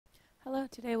Hello,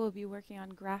 today we'll be working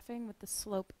on graphing with the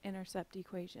slope-intercept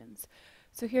equations.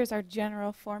 So here's our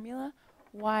general formula,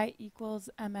 y equals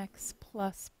mx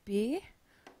plus b,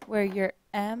 where your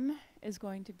m is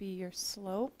going to be your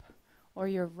slope, or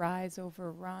your rise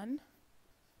over run,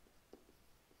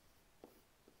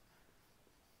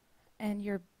 and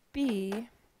your b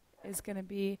is going to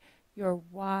be your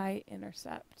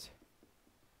y-intercept.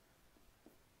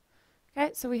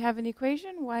 Okay, so we have an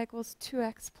equation, y equals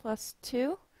 2x plus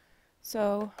 2.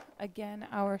 So again,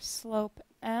 our slope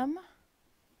m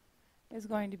is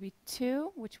going to be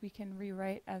 2, which we can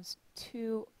rewrite as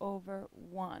 2 over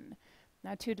 1.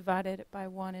 Now 2 divided by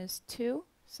 1 is 2,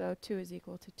 so 2 is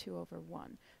equal to 2 over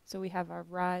 1. So we have our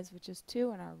rise, which is 2,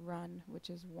 and our run,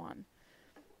 which is 1.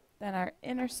 Then our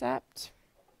intercept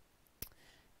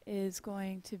is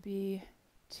going to be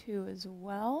 2 as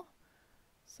well.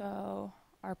 So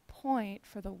our point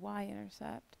for the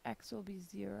y-intercept, x will be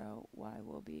 0, y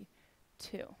will be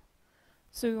 2.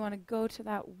 So we want to go to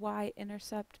that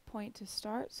y-intercept point to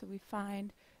start. So we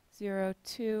find 0,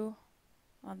 2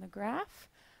 on the graph.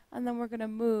 And then we're going to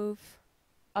move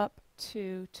up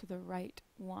 2 to the right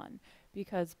 1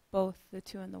 because both the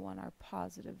 2 and the 1 are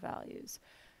positive values.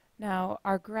 Now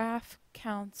our graph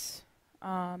counts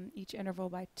each interval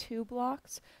by 2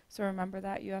 blocks. So remember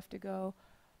that you have to go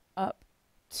up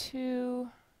 2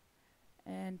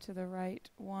 and to the right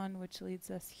 1, which leads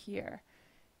us here.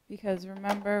 Because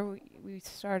remember, we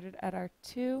started at our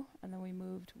 2, and then we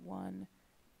moved 1,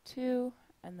 2,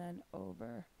 and then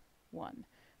over 1.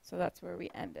 So that's where we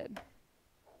ended.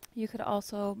 You could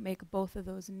also make both of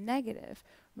those negative.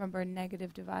 Remember, a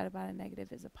negative divided by a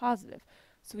negative is a positive.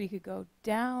 So we could go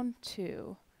down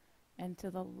 2 and to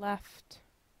the left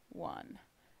 1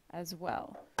 as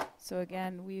well. So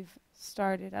again, we've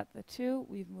started at the 2,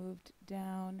 we've moved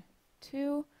down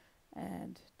 2,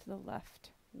 and to the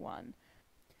left 1.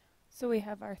 So we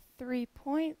have our 3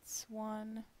 points,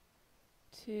 1,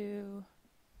 2,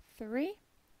 3.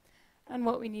 And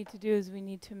what we need to do is we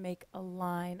need to make a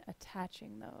line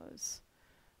attaching those.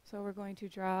 So we're going to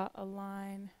draw a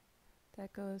line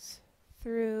that goes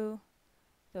through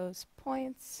those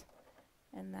points,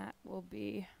 and that will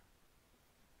be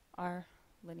our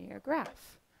linear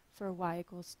graph for y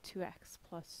equals 2x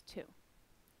plus 2.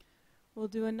 We'll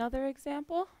do another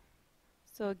example.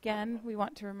 So again, we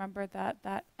want to remember that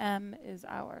that m is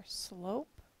our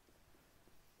slope,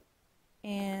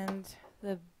 and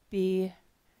the b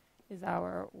is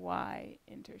our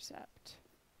y-intercept.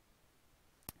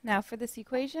 Now for this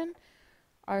equation,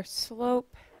 our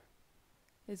slope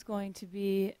is going to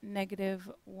be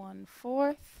negative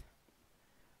 1/4,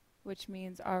 which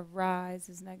means our rise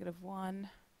is negative 1,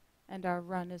 and our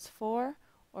run is 4,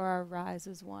 or our rise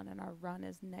is 1 and our run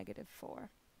is negative 4.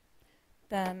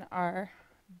 Then our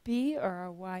b, or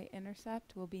our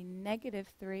y-intercept, will be negative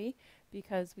 3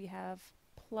 because we have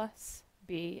plus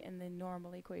b in the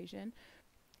normal equation.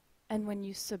 And when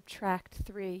you subtract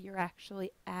 3, you're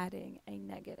actually adding a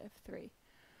negative 3.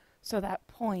 So that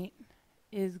point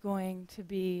is going to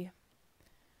be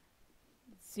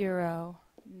 0,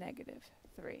 negative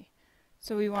 3.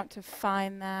 So we want to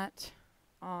find that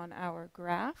on our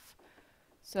graph.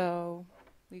 So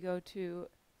we go to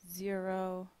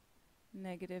 0,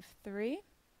 negative 3,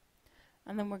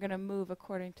 and then we're going to move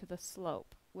according to the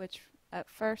slope, which at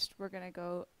first we're going to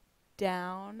go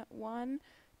down 1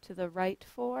 to the right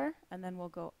 4, and then we'll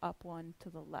go up 1 to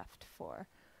the left 4.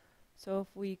 So if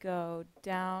we go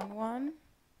down 1,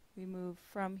 we move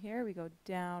from here, we go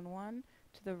down 1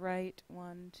 to the right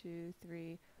 1, 2,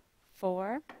 3,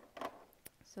 4.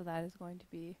 So that is going to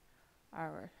be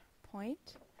our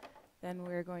point. Then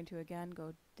we're going to again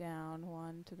go down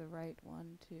 1 to the right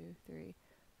 1, 2, 3,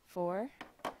 4.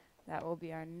 That will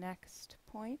be our next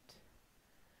point.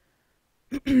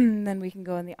 Then we can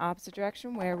go in the opposite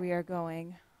direction where we are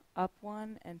going up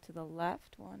 1 and to the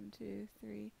left 1, 2,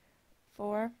 3,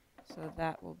 4. So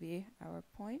that will be our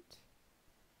point.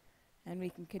 And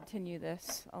we can continue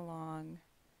this along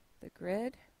the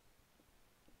grid.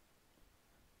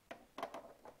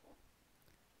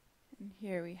 And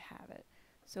here we have it.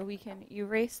 So we can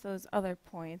erase those other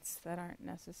points that aren't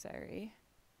necessary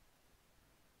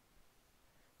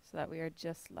so that we are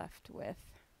just left with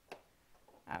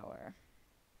our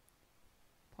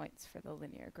points for the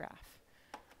linear graph.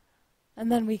 And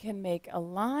then we can make a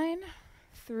line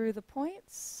through the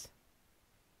points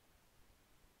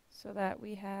so that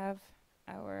we have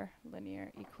our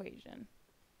linear equation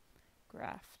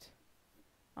graphed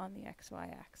on the xy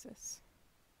axis.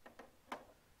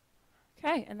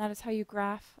 Okay, and that is how you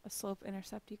graph a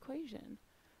slope-intercept equation.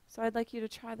 So I'd like you to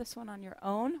try this one on your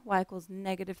own. Y equals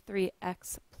negative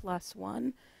 3x plus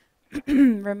 1.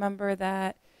 remember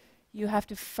that you have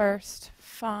to first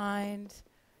find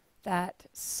that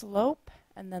slope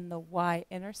and then the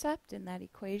y-intercept in that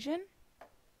equation.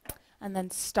 And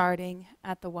then starting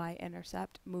at the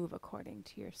y-intercept, move according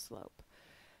to your slope.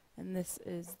 And this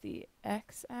is the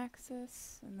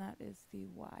x-axis, and that is the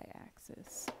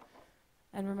y-axis.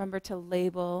 And remember to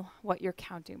label what you're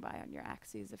counting by on your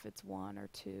axes, if it's 1 or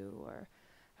 2, or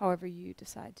however you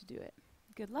decide to do it.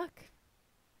 Good luck.